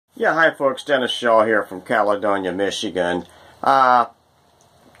Yeah, hi folks, Dennis Shaw here from Caledonia, Michigan.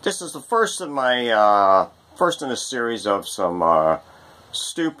 This is the first in my first in a series of some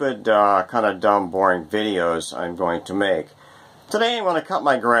stupid, kind of dumb, boring videos I'm going to make. Today I'm going to cut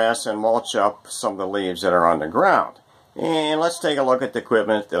my grass and mulch up some of the leaves that are on the ground. And let's take a look at the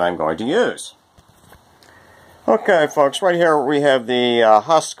equipment that I'm going to use. Okay folks, right here we have the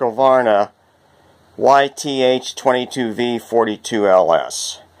Husqvarna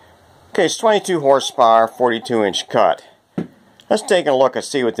YTH22V42LS. Okay, it's 22 horsepower, 42-inch cut. Let's take a look and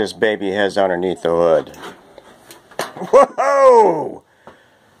see what this baby has underneath the hood. Whoa!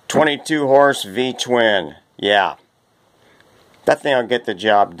 22 horse V-twin. Yeah. That thing will get the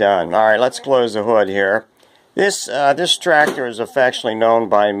job done. Alright, let's close the hood here. This tractor is affectionately known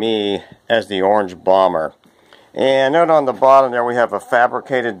by me as the Orange Bomber. And note on the bottom there we have a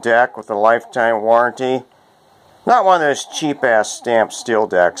fabricated deck with a lifetime warranty. Not one of those cheap-ass stamped steel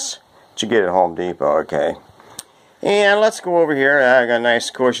decks that you get at Home Depot, okay. And let's go over here. I got a nice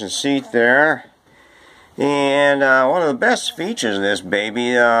cushion seat there. And one of the best features of this baby,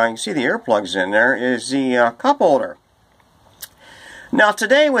 you can see the earplugs in there, is the cup holder. Now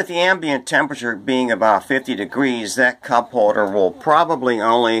today, with the ambient temperature being about 50 degrees, that cup holder will probably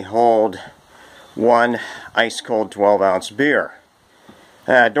only hold one ice-cold 12-ounce beer.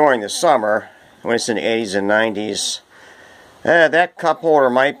 During the summer, when it's in the 80s and 90s, that cup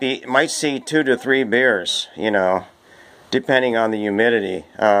holder might see 2 to 3 beers, you know, depending on the humidity.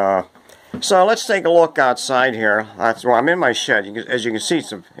 So let's take a look outside here. I'm in my shed. As you can see,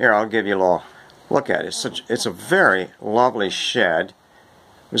 here I'll give you a little look at it. It's a very lovely shed. It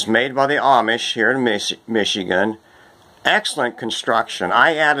was made by the Amish here in Michigan. Excellent construction.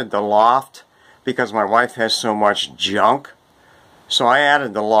 I added the loft because my wife has so much junk. So I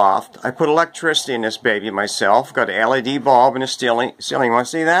added the loft. I put electricity in this baby myself. Got an LED bulb in the ceiling. You want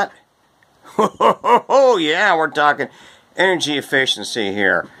to see that? Oh yeah, we're talking energy efficiency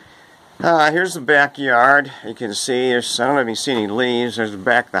here. Here's the backyard. You can see, I don't know if you can see any leaves. There's the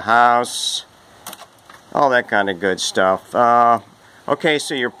back of the house. All that kind of good stuff. Okay,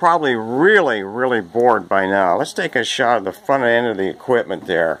 so you're probably really bored by now. Let's take a shot of the front end of the equipment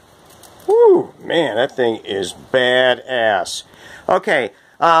there. Whew, man, that thing is badass. Okay,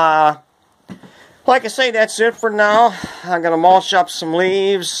 like I say, that's it for now. I'm going to mulch up some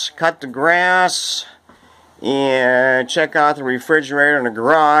leaves, cut the grass, and check out the refrigerator in the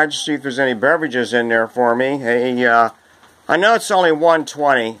garage, see if there's any beverages in there for me. Hey, I know it's only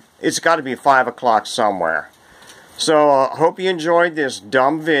 1:20. It's got to be 5 o'clock somewhere. So, hope you enjoyed this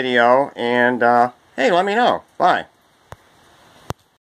dumb video, and hey, let me know. Bye.